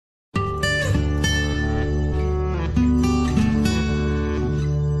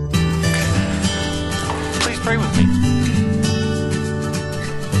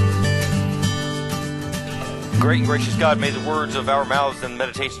Great and gracious God, may the words of our mouths and the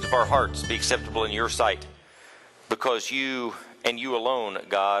meditations of our hearts be acceptable in your sight, because you and you alone,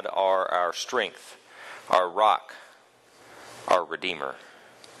 God, are our strength, our rock, our Redeemer.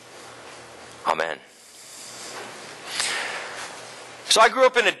 Amen. So I grew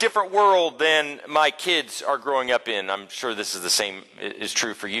up in a different world than my kids are growing up in. I'm sure this is the same is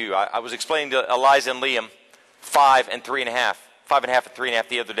true for you. I was explaining to Eliza and Liam, 5 and 3.5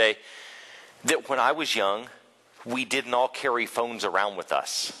 the other day, that when I was young, we didn't all carry phones around with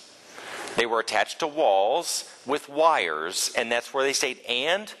us. They were attached to walls with wires, and that's where they stayed.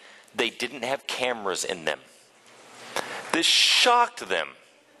 And they didn't have cameras in them. This shocked them.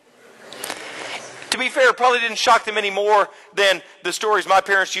 To be fair, it probably didn't shock them any more than the stories my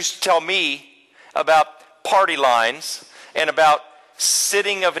parents used to tell me about party lines and about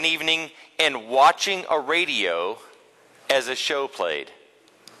sitting of an evening and watching a radio as a show played.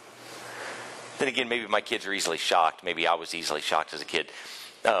 Then again, maybe my kids are easily shocked. Maybe I was easily shocked as a kid.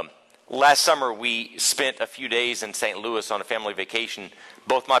 Last summer, we spent a few days in St. Louis on a family vacation.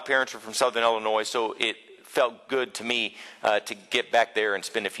 Both my parents are from Southern Illinois, so it felt good to me to get back there and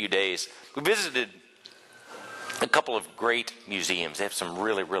spend a few days. We visited a couple of great museums. They have some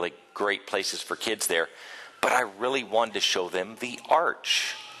really, really great places for kids there. But I really wanted to show them the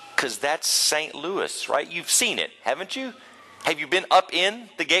Arch, because that's St. Louis, right? You've seen it, haven't you? Have you been up in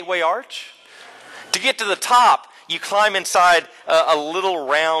the Gateway Arch? To get to the top, you climb inside a little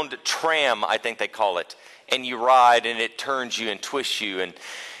round tram, I think they call it, and you ride, and it turns you and twists you. And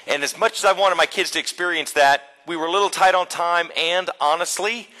as much as I wanted my kids to experience that, we were a little tight on time, and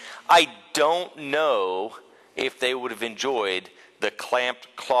honestly, I don't know if they would have enjoyed the clamped,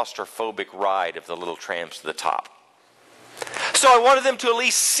 claustrophobic ride of the little trams to the top. So I wanted them to at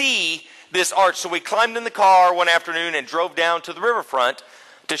least see this arch. So we climbed in the car one afternoon and drove down to the riverfront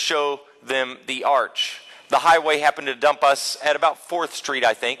to show them the arch. The highway happened to dump us at about 4th Street,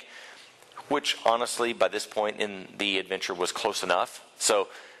 I think, which honestly, by this point in the adventure, was close enough. So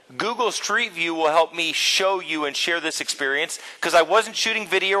Google Street View will help me show you and share this experience, because I wasn't shooting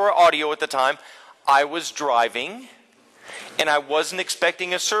video or audio at the time. I was driving, and I wasn't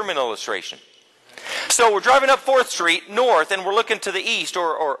expecting a sermon illustration. So we're driving up 4th Street north, and we're looking to the east,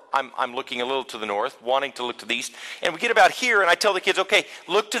 or I'm looking a little to the north, wanting to look to the east. And we get about here, and I tell the kids, okay,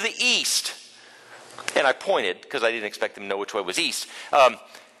 look to the east. And I pointed, because I didn't expect them to know which way was east,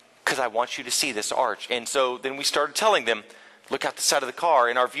 because I want you to see this arch. And so then we started telling them, look out the side of the car,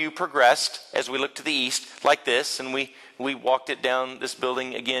 and our view progressed as we looked to the east, like this, and we walked it down this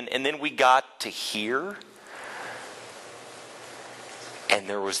building again, and then we got to here, and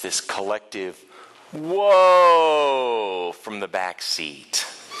there was this collective whoa from the back seat.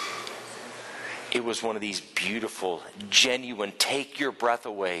 It was one of these beautiful, genuine, take your breath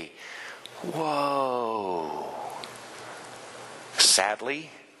away, whoa. Sadly,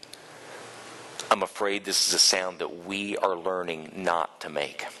 I'm afraid this is a sound that we are learning not to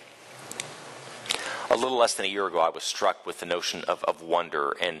make. A little less than a year ago, I was struck with the notion of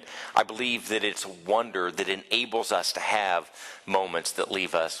wonder, and I believe that it's wonder that enables us to have moments that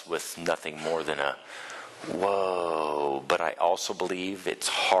leave us with nothing more than a whoa. But I also believe it's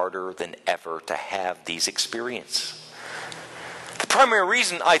harder than ever to have these experiences. The primary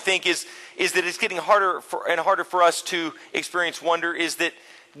reason, I think, is that it's getting harder for us to experience wonder is that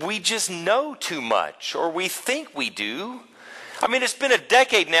we just know too much, or we think we do. I mean, it's been a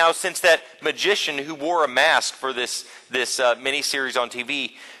decade now since that magician who wore a mask for this mini-series on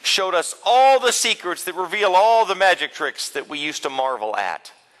TV showed us all the secrets that reveal all the magic tricks that we used to marvel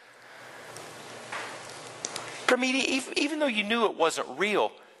at. But I mean, even though you knew it wasn't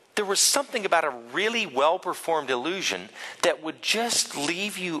real, there was something about a really well-performed illusion that would just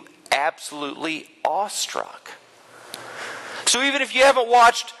leave you absolutely awestruck. So even if you haven't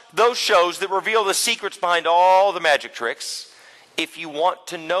watched those shows that reveal the secrets behind all the magic tricks, if you want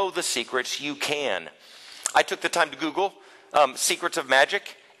to know the secrets, you can. I took the time to Google secrets of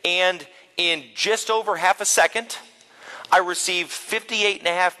magic, and in just over half a second, I received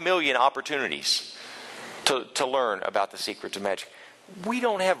 58.5 million opportunities to learn about the secrets of magic. We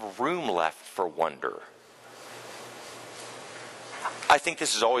don't have room left for wonder. I think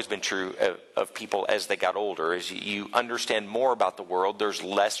this has always been true of people as they got older. As you understand more about the world, there's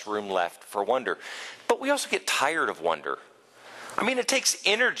less room left for wonder. But we also get tired of wonder. I mean, it takes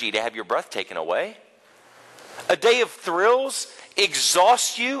energy to have your breath taken away. A day of thrills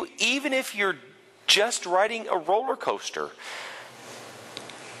exhausts you even if you're just riding a roller coaster.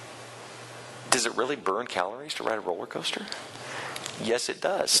 Does it really burn calories to ride a roller coaster? Yes, it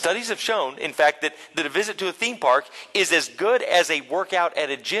does. Studies have shown, in fact, that a visit to a theme park is as good as a workout at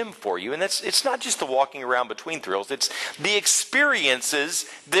a gym for you. And it's not just the walking around between thrills. It's the experiences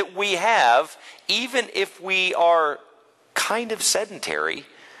that we have, even if we are kind of sedentary,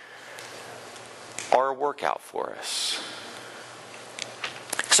 are a workout for us.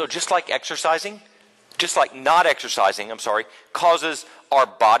 So just like not exercising, causes our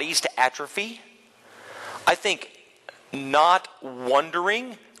bodies to atrophy, I think not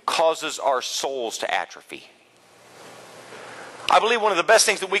wondering causes our souls to atrophy. I believe one of the best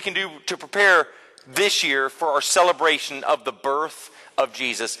things that we can do to prepare this year for our celebration of the birth of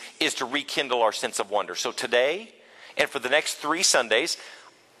Jesus is to rekindle our sense of wonder. So today and for the next 3 Sundays,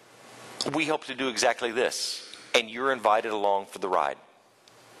 we hope to do exactly this. And you're invited along for the ride.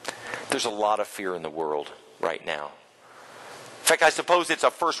 There's a lot of fear in the world right now. In fact, I suppose it's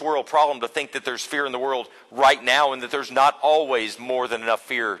a first world problem to think that there's fear in the world right now and that there's not always more than enough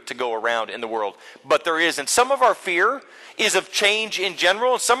fear to go around in the world. But there is. And some of our fear is of change in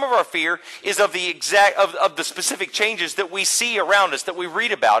general, and some of our fear is of the specific changes that we see around us, that we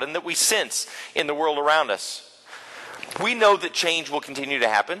read about, and that we sense in the world around us. We know that change will continue to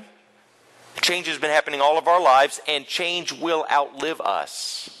happen. Change has been happening all of our lives, and change will outlive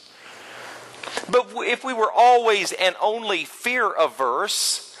us. But if we were always and only fear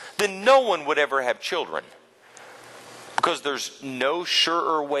averse, then no one would ever have children. Because there's no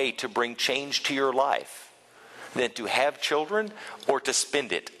surer way to bring change to your life than to have children or to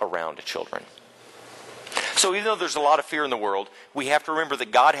spend it around children. So even though there's a lot of fear in the world, we have to remember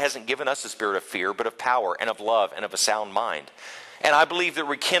that God hasn't given us a spirit of fear, but of power and of love and of a sound mind. And I believe that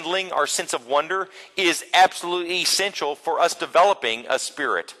rekindling our sense of wonder is absolutely essential for us developing a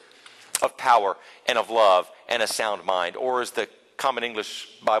spirit of power and of love and a sound mind. Or as the Common English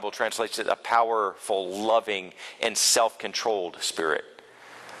Bible translates it, a powerful, loving, and self-controlled spirit.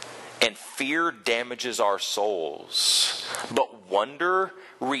 And fear damages our souls, but wonder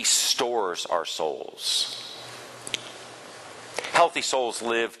restores our souls. Healthy souls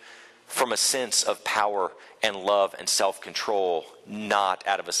live from a sense of power and love and self-control, not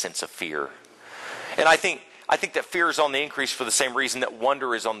out of a sense of fear. And I think that fear is on the increase for the same reason that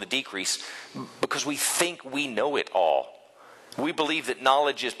wonder is on the decrease, because we think we know it all. We believe that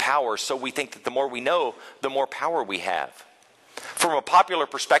knowledge is power, so we think that the more we know, the more power we have. From a popular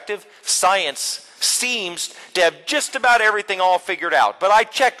perspective, science seems to have just about everything all figured out. But I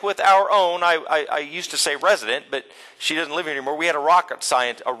checked with our own, I used to say resident, but she doesn't live here anymore. We had a rocket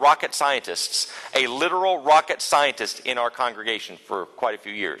scientist, a literal rocket scientist in our congregation for quite a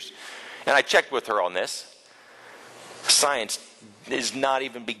few years. And I checked with her on this. Science is not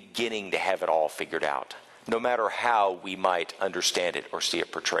even beginning to have it all figured out, no matter how we might understand it or see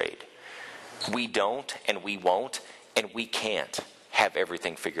it portrayed. We don't, and we won't, and we can't have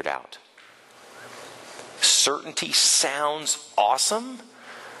everything figured out. Certainty sounds awesome,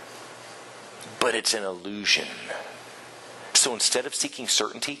 but it's an illusion. So instead of seeking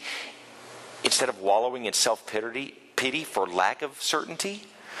certainty, instead of wallowing in self-pity for lack of certainty,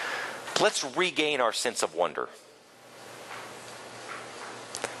 let's regain our sense of wonder.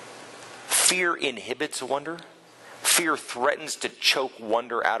 Fear inhibits wonder. Fear threatens to choke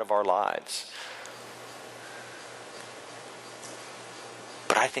wonder out of our lives.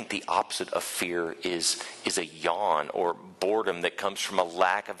 But I think the opposite of fear is a yawn or boredom that comes from a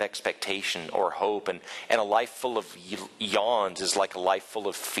lack of expectation or hope. And a life full of yawns is like a life full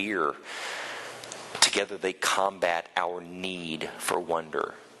of fear. Together they combat our need for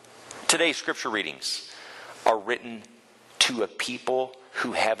wonder. Today's scripture readings are written to a people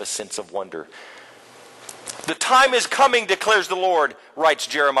who have a sense of wonder. The time is coming, declares the Lord, writes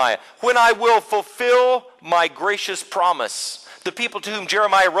Jeremiah, when I will fulfill my gracious promise. The people to whom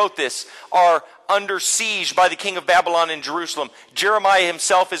Jeremiah wrote this are under siege by the king of Babylon in Jerusalem. Jeremiah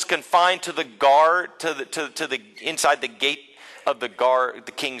himself is confined to the guard, to the inside the gate of the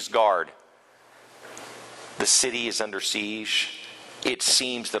king's guard. The city is under siege. It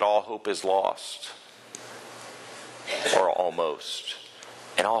seems that all hope is lost, or almost.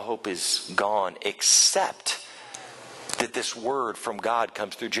 And all hope is gone, except that this word from God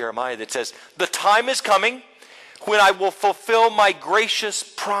comes through Jeremiah that says, the time is coming when I will fulfill my gracious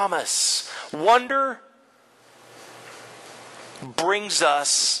promise. Wonder brings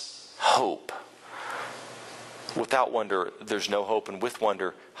us hope. Without wonder, there's no hope. And with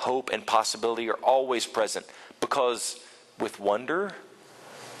wonder, hope and possibility are always present. Because with wonder,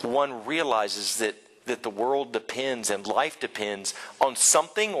 one realizes that the world depends and life depends on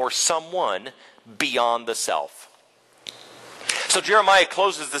something or someone beyond the self. So Jeremiah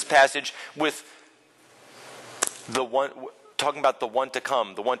closes this passage with talking about the one to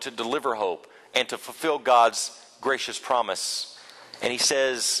come, the one to deliver hope and to fulfill God's gracious promise. And he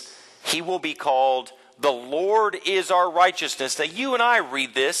says, he will be called, the Lord is our righteousness. Now you and I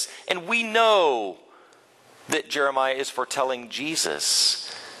read this and we know that Jeremiah is foretelling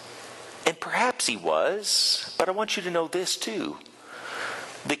Jesus. And perhaps he was, but I want you to know this too.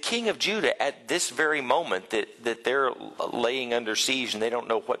 The king of Judah at this very moment that they're laying under siege and they don't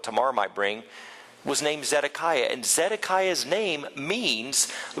know what tomorrow might bring, was named Zedekiah. And Zedekiah's name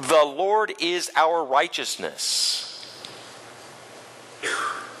means the Lord is our righteousness.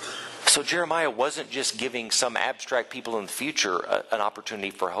 So Jeremiah wasn't just giving some abstract people in the future an opportunity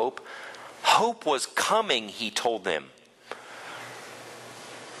for hope. Hope was coming, he told them.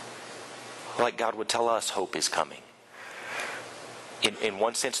 Like God would tell us, hope is coming. In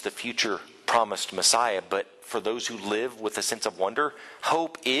one sense, the future promised Messiah, but for those who live with a sense of wonder,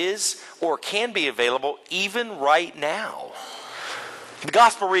 hope is or can be available even right now. The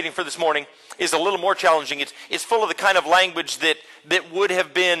gospel reading for this morning is a little more challenging. It's full of the kind of language that would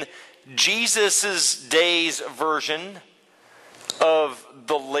have been Jesus' day's version of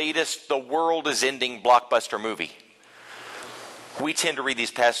the latest The World Is Ending blockbuster movie. We tend to read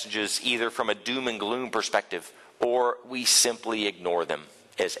these passages either from a doom and gloom perspective or we simply ignore them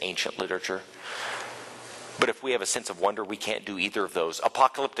as ancient literature. But if we have a sense of wonder, we can't do either of those.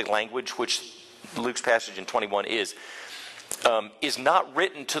 Apocalyptic language, which Luke's passage in 21 is not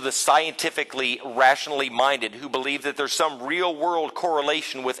written to the scientifically, rationally minded who believe that there's some real world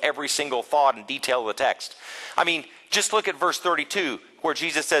correlation with every single thought and detail of the text. I mean, just look at verse 32, where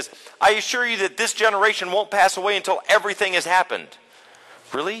Jesus says, I assure you that this generation won't pass away until everything has happened.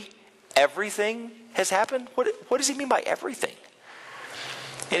 Really? Everything has happened? What does he mean by everything?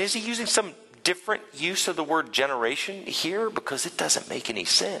 And is he using some different use of the word generation here? Because it doesn't make any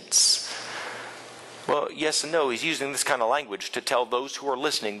sense. Well, yes and no. He's using this kind of language to tell those who are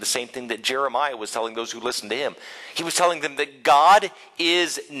listening the same thing that Jeremiah was telling those who listened to him. He was telling them that God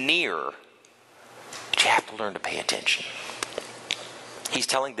is near. But you have to learn to pay attention. He's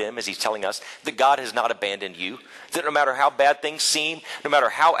telling them, as he's telling us, that God has not abandoned you. That no matter how bad things seem, no matter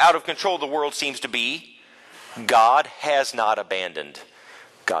how out of control the world seems to be, God has not abandoned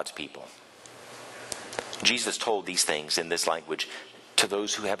God's people. Jesus told these things in this language to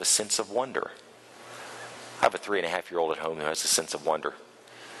those who have a sense of wonder. I have a 3.5-year-old at home who has a sense of wonder.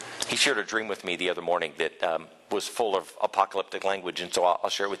 He shared a dream with me the other morning that was full of apocalyptic language, and so I'll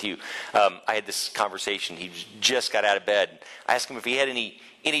share it with you. I had this conversation. He just got out of bed. I asked him if he had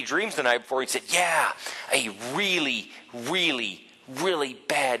any dreams the night before. He said, yeah, a really, really, really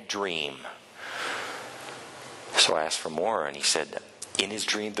bad dream. So I asked for more, and he said, in his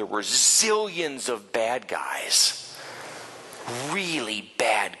dream there were zillions of bad guys, really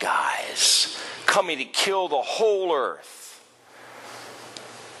bad guys, coming to kill the whole earth.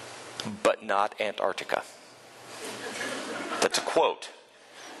 But not Antarctica. That's a quote.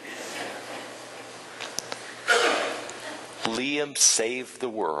 Liam saved the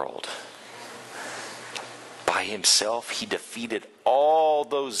world. By himself, he defeated all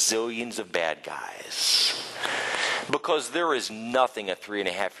those zillions of bad guys. Because there is nothing a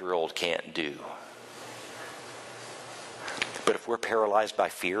 3.5-year-old can't do. But if we're paralyzed by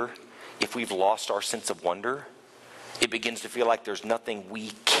fear, if we've lost our sense of wonder, it begins to feel like there's nothing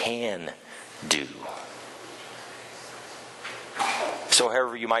we can do. So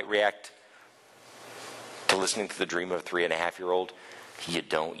however you might react to listening to the dream of a 3.5-year-old, you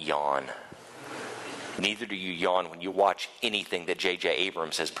don't yawn. Neither do you yawn when you watch anything that J.J.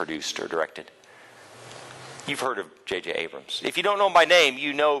 Abrams has produced or directed. You've heard of J.J. Abrams. If you don't know him by name,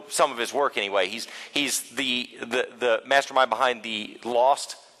 you know some of his work anyway. He's the mastermind behind the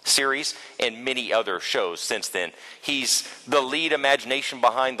Lost series and many other shows since then. He's the lead imagination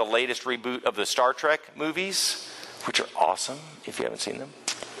behind the latest reboot of the Star Trek movies, which are awesome if you haven't seen them.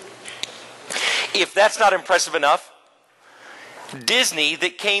 If that's not impressive enough, Disney,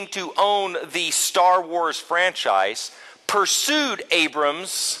 that came to own the Star Wars franchise, pursued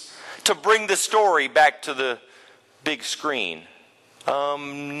Abrams to bring the story back to the big screen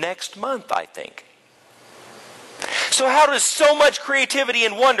next month, I think. So how does so much creativity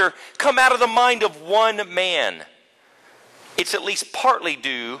and wonder come out of the mind of one man? It's at least partly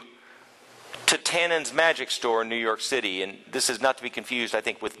due to Tannen's Magic Store in New York City. And this is not to be confused, I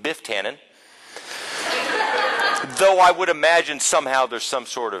think, with Biff Tannen. Though I would imagine somehow there's some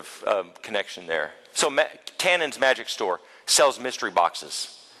sort of connection there. So Tannen's Magic Store sells mystery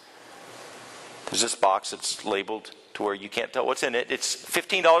boxes. There's this box that's labeled to where you can't tell what's in it. It's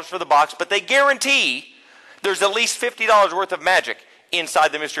 $15 for the box, but they guarantee there's at least $50 worth of magic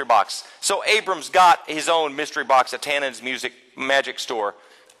inside the mystery box. So Abram's got his own mystery box at Tannen's Magic Store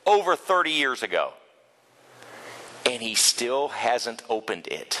over 30 years ago. And he still hasn't opened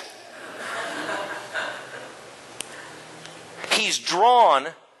it. He's drawn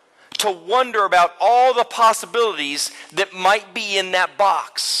to wonder about all the possibilities that might be in that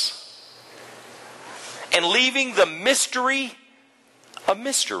box. And leaving the mystery a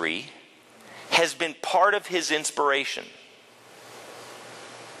mystery has been part of his inspiration.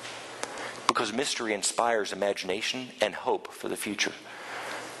 Because mystery inspires imagination and hope for the future.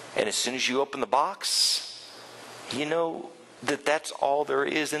 And as soon as you open the box, you know that that's all there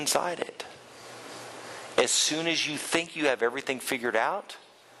is inside it. As soon as you think you have everything figured out,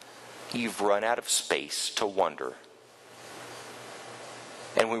 you've run out of space to wonder.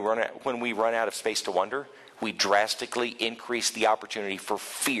 And when we run out of space to wonder, we drastically increase the opportunity for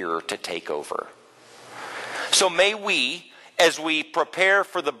fear to take over. So may we, as we prepare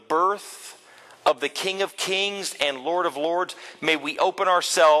for the birth of the King of Kings and Lord of Lords, may we open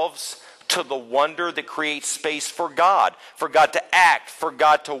ourselves to the wonder that creates space for God to act, for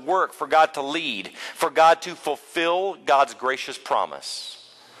God to work, for God to lead, for God to fulfill God's gracious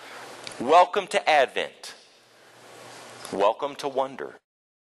promise. Welcome to Advent. Welcome to wonder.